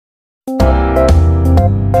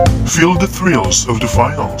Feel the thrills of the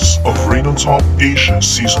finals of Reign on Top Asia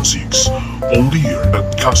Season 6, only here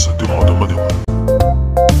at Casa de Moda Manila.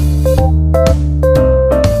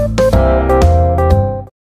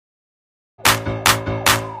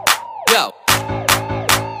 Yo.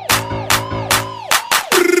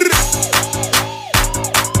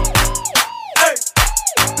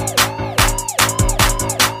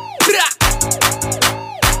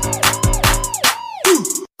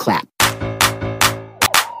 Clap.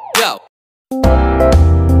 Yo.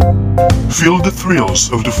 Feel the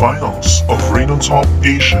thrills of the finals of Reign on Top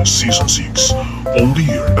Asia Season 6, only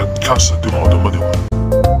here at Casa de Moda Manila.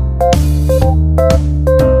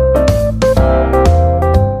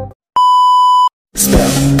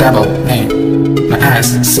 Spell, double name. My eyes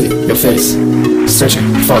see your face.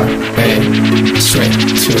 Searching for a straight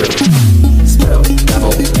to. Spell,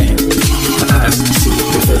 double name. My eyes see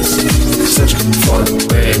your face. Searching for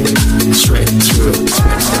a straight through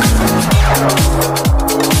space.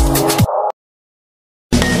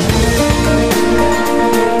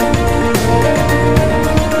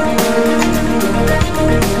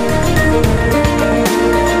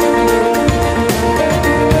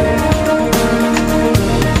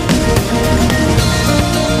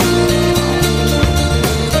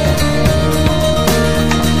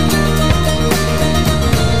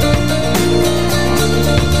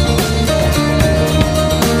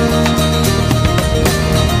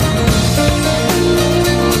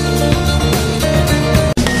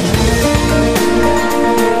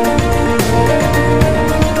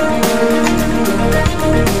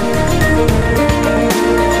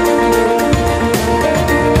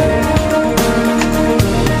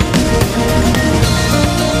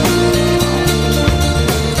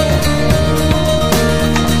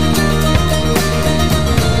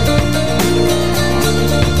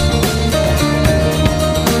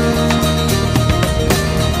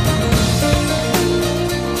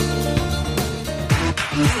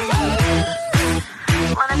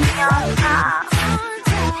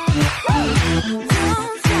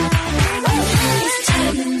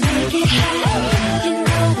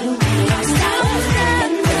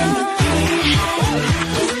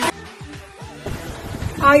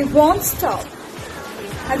 I won't stop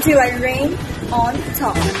until I reign on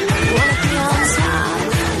top.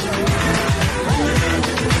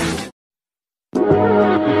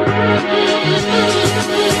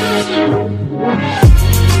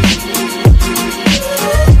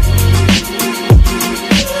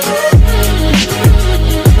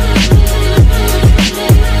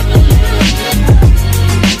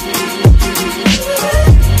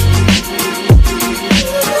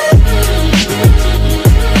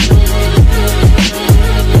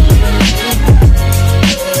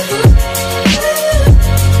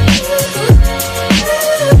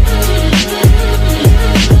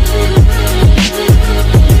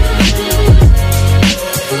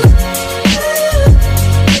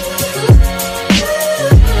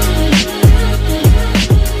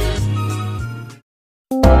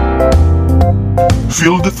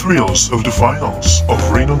 Feel the thrills of the finals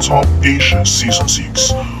of Reign on Top Asia Season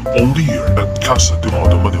 6, only here at Casa de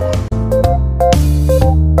Moda Manila.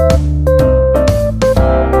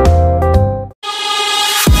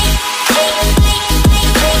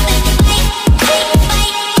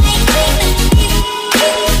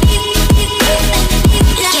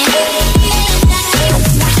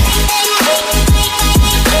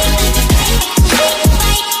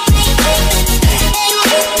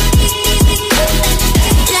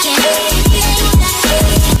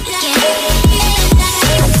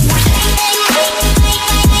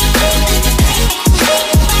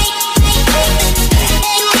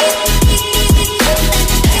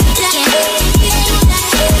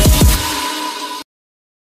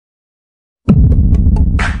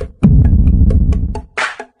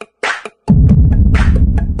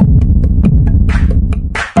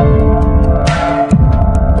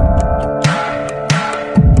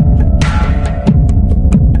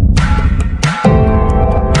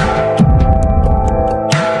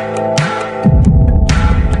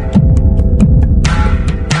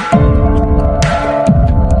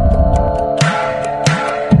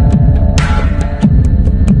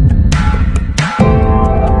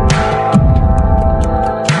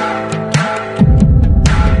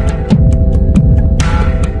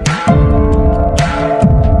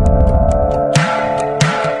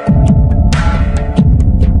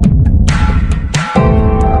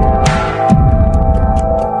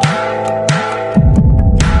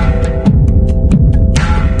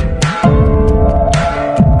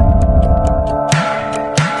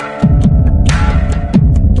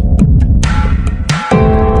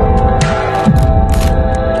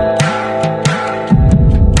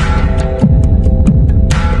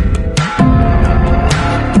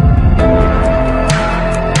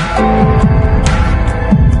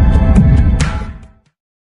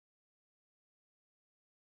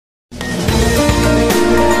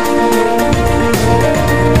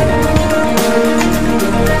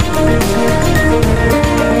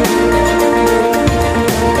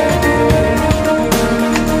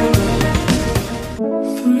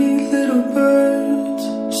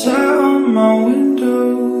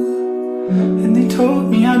 told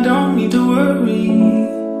me I don't need to worry.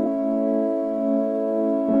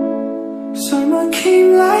 Summer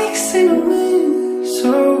came like cinnamon,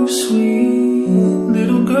 so sweet.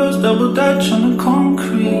 Little girls double dutch on the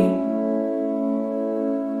concrete.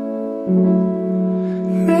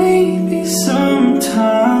 Maybe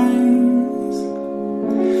sometimes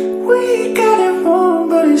we got it wrong,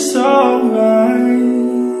 but it's alright.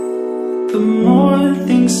 The more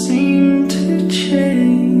things seem to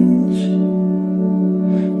change,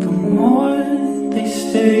 the more they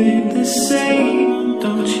stay the same.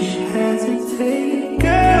 Don't you hesitate,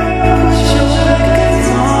 girl. Put your records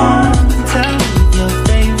on, tell me your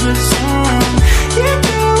favorite song. You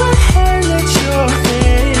go ahead, let your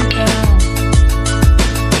head down.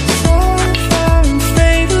 Sapphire and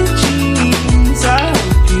faded jeans, I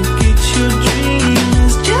hope you get your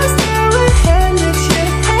dreams. Just go ahead, let your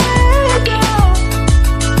head down.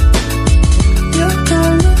 You're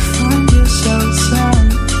gonna find yourself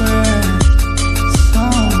somewhere,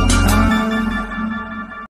 somehow.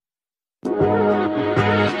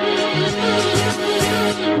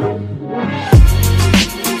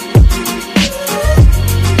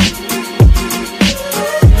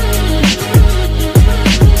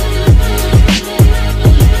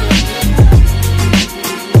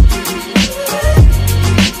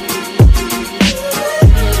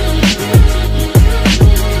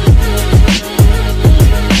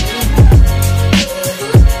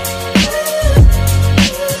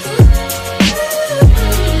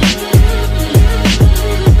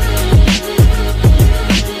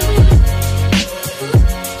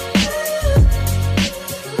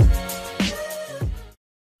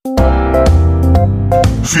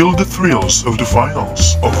 Feel the thrills of the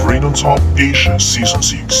finals of Rain on Top Asia Season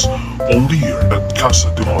 6, only here at Casa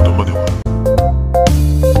de Moda Manila.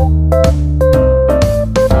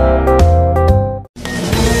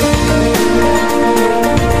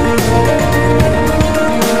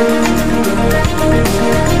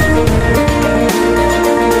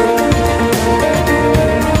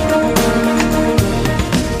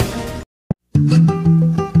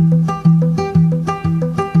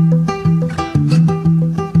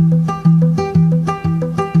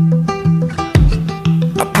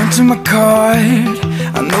 My card,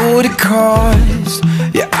 I know what it costs.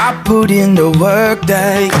 Yeah, I put in the work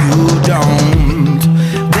that you don't.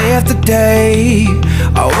 Day after day,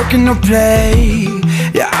 I work and I play.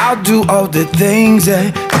 Yeah, I'll do all the things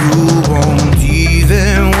that you won't.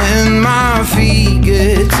 Even when my feet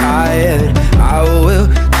get tired, I will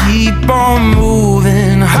keep on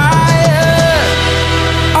moving higher.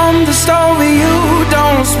 I'm the story you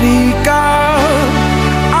don't speak of.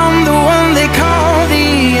 I'm the one they call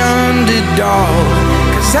the underdog.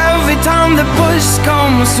 Cause every time the push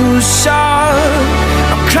comes to shove,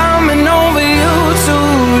 I'm climbing over you to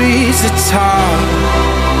reach the top.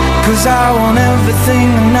 Cause I want everything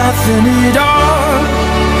and nothing at all.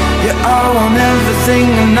 Yeah, I want everything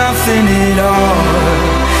and nothing at all.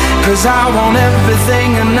 Cause I want everything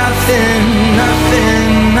and nothing,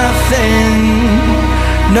 nothing, nothing,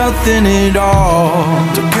 nothing at all.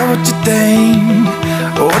 Don't care what you think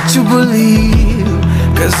or what you believe,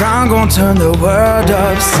 cause I'm gonna turn the world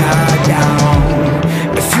upside down.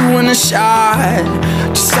 If you want a shot,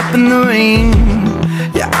 just step in the ring.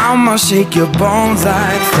 Yeah, I'ma shake your bones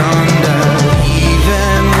like thunder.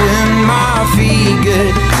 Even when my feet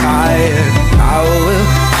get tired, I will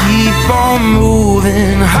keep on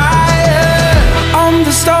moving higher. I'm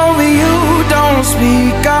the story you don't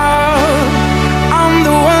speak of. I'm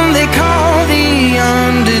the one they call the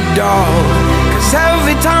underdog.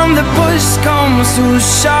 Every time the push comes to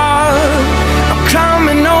shove, I'm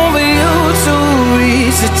climbing over you to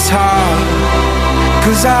reach the top.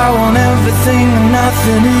 Cause I want everything and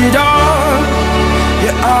nothing at all.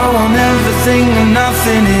 Yeah, I want everything and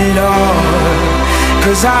nothing at all.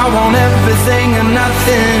 Cause I want everything and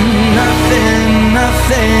nothing, nothing,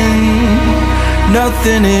 nothing,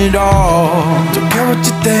 nothing at all. Don't care what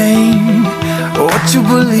you think or what you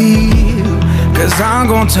believe, cause I'm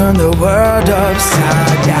gonna turn the world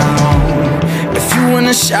upside down. If you want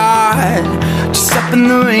a shot, just step in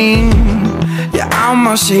the ring. Yeah,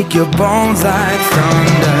 I'ma shake your bones like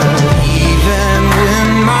thunder. Even when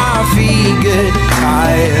my feet get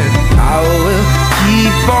tired, I will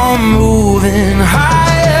keep on moving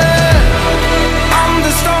higher. I'm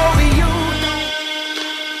the story you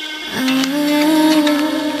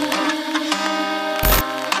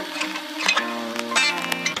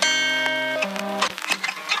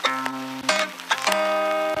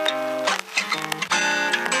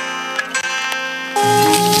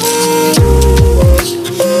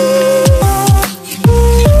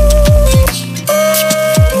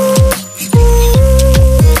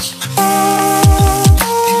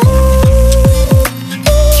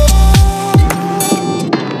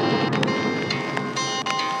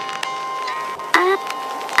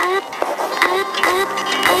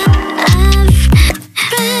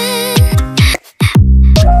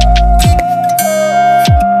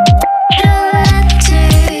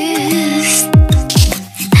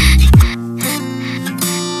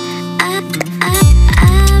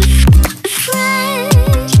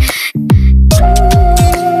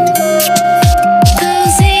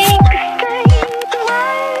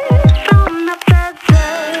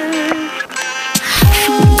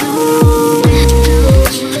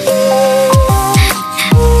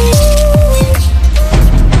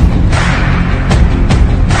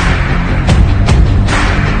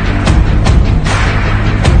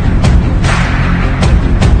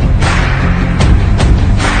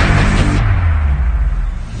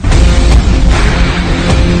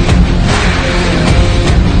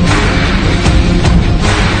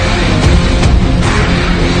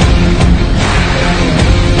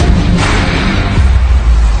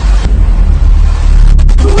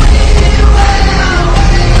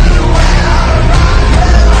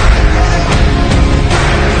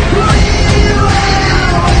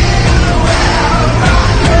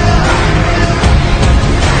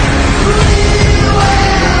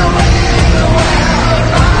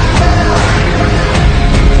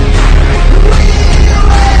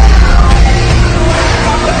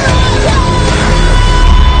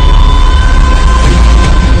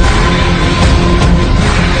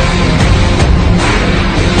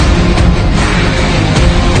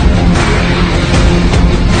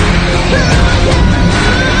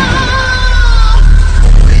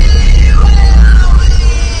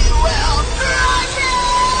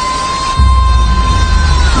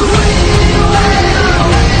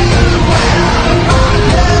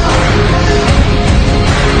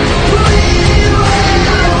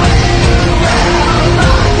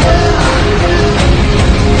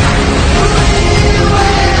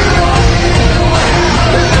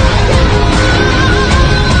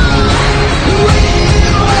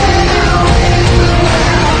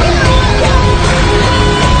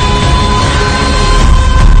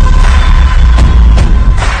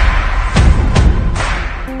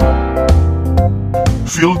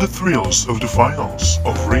Feel the thrills of the finals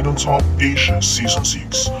of Reign on Top Asia Season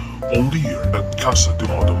 6, only here at Casa de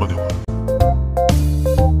Moda Manila.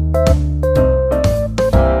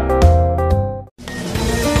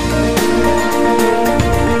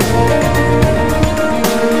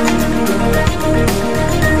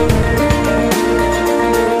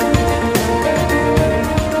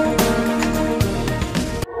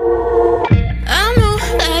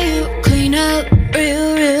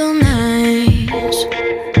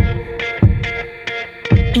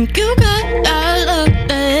 And you got that look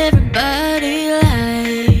that everybody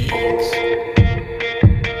likes,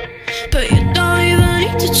 but you don't even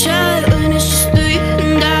need to try when it's just you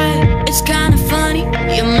and I. It's kinda funny,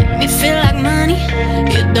 you make me feel like money.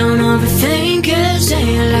 You don't overthink it, say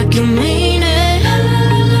it like you mean it.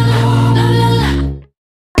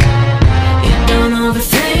 You don't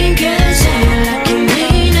overthink it, say it like you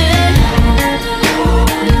mean it.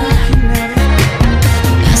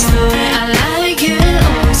 That's the way I like it.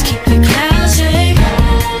 Keep it classic.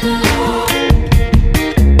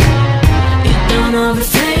 You don't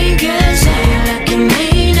overthink it, say it like you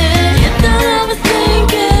mean it. You don't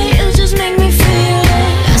overthink it, you just make me feel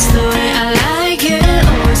it. That's the way I like it,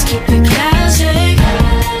 always keep it classic.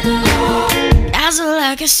 Dazzle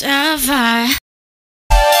like a sapphire.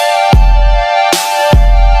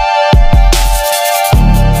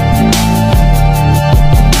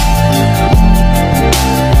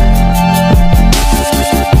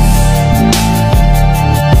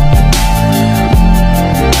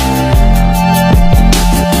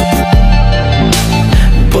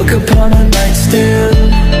 Upon a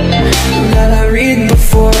nightstand that I read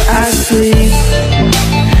before I sleep,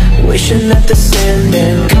 wishing that the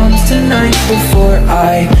Sandman comes tonight before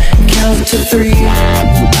I count to 3.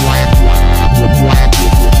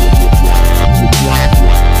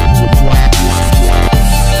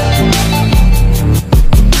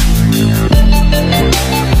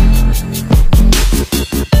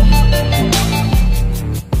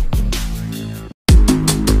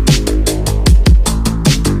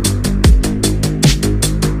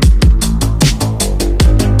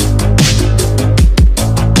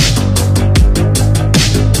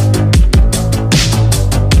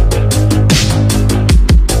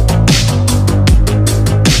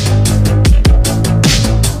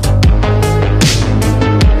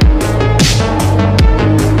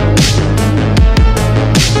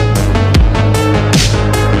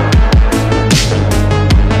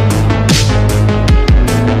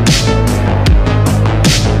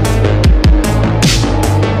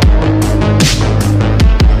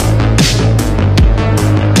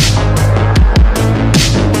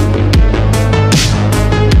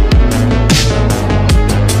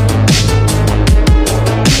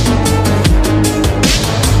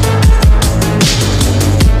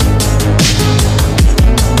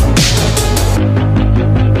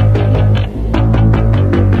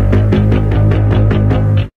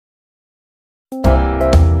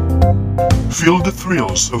 Feel the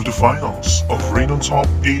thrills of the finals of Reign on Top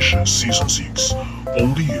Asia Season 6,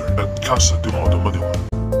 only here at Casa de Moda Manila.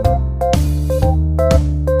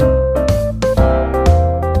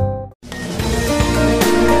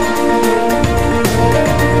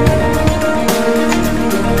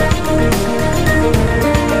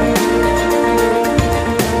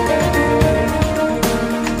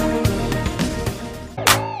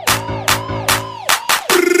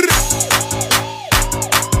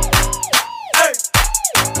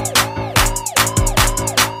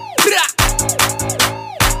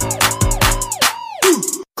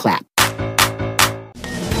 Clap.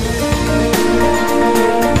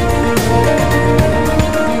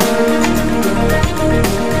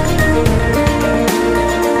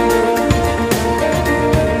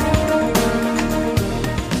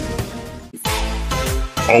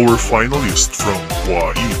 Our finalist from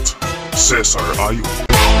Kuwait, Cesar Ayo.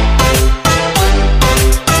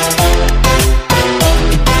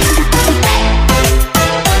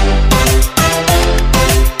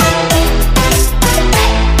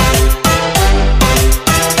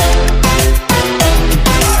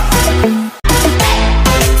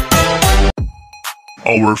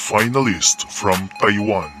 Our finalist from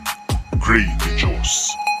Taiwan, Gray de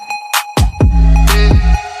Jos.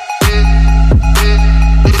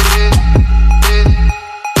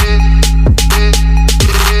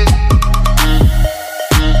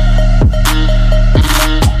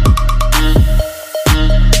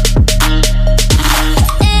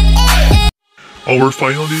 Our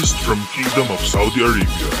finalist from Kingdom of Saudi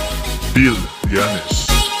Arabia, Bill Llanes.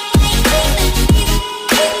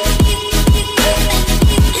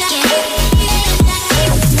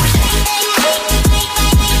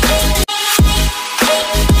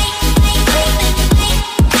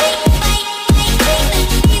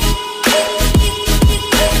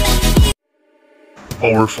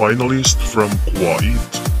 our finalist from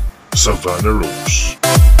Kuwait, Savannah Rose.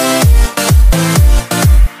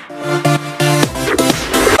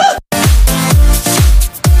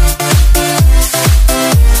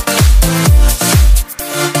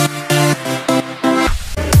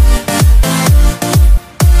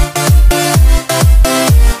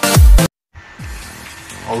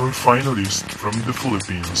 Our finalist from the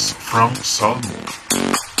Philippines, Frank Salmo.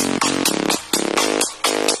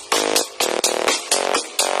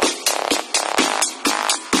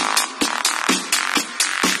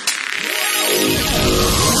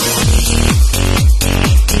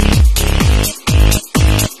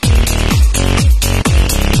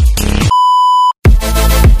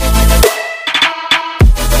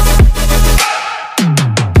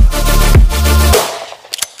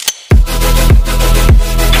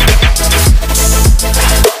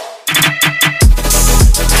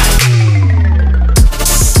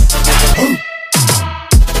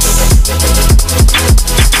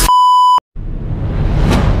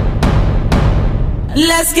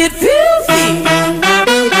 Let's get filthy.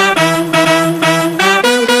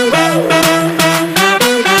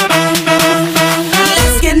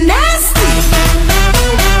 Let's get nasty.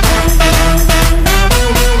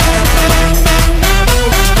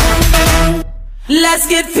 Let's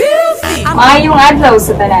get filthy. Maayong adlaw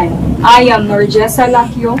sa tanan. I am Norjessa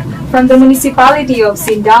Lacchio from the municipality of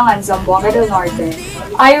Sindangan, Zamboanga del Norte.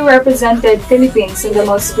 I represented Philippines in the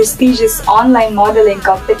most prestigious online modeling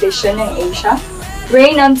competition in Asia,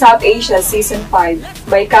 Reign on Top Asia Season 5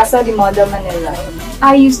 by Casa de Moda Manila.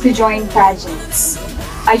 I used to join pageants.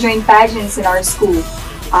 I joined pageants in our school.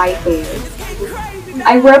 I failed.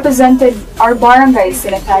 I represented our barangays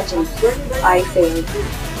in a pageant. I failed.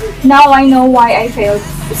 Now I know why I failed.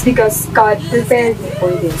 It's because God prepared me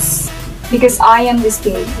for this. Because I am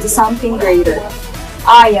destined to something greater.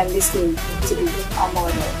 I am destined to be a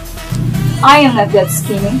model. I am not that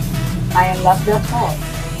skinny. I am not that tall.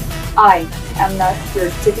 I am not your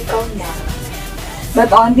typical model.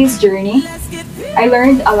 But on this journey, I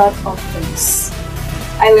learned a lot of things.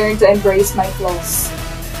 I learned to embrace my flaws.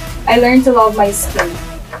 I learned to love my skin.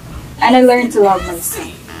 And I learned to love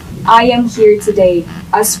myself. I am here today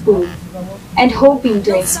as proof and hoping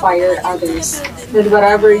to inspire others that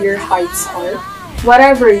whatever your heights are,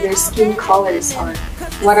 whatever your skin colors are,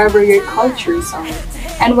 whatever your cultures are,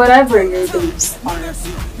 and whatever your beliefs are,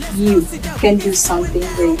 you can do something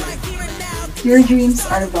great. Your dreams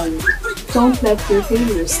are valid. Don't let your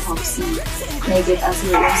failures stop you. Make it as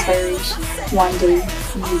your inspiration. One day,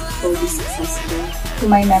 you will be successful. To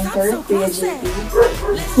my mentor, Kuya JP,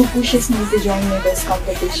 who pushes me to join in this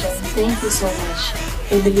competition, thank you so much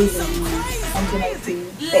for believing in me. And to my team,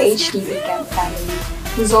 the HTV Camp family,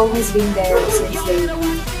 who's always been there since day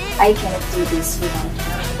one. I cannot do this without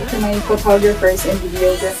her. To my photographers and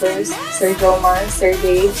videographers, Sir Jomar, Sir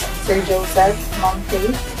Dave, Sir Joseph, Mom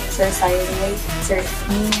Faith, Sir Cyril, Sir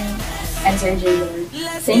Nino, and Sir J. Lord.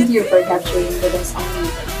 Thank you for capturing the best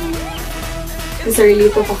moment of my life. To Sir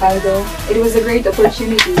Lito Pacaldo, it was a great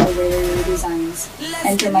opportunity to wear your designs.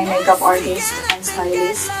 And to my makeup artist and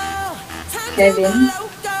stylist, Kevin,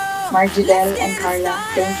 Margidel, and Carla,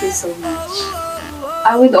 thank you so much.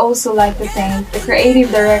 I would also like to thank the creative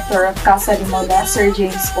director of Casa de Moda, Sir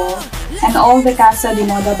James Paul, and all the Casa de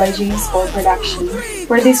Moda by James Paul production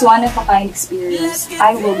for this one-of-a-kind experience.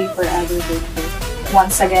 I will be forever grateful.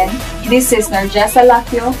 Once again, this is Norjessa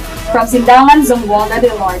Lacchio from Sindangan, Zamboanga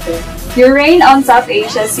del Norte, your Reign on Top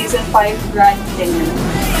Asia Season 5 Grand Dinner.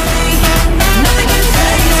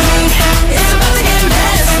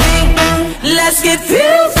 Let's get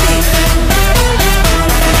filthy.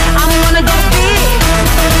 I wanna go big.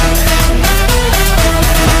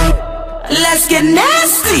 Let's get nasty.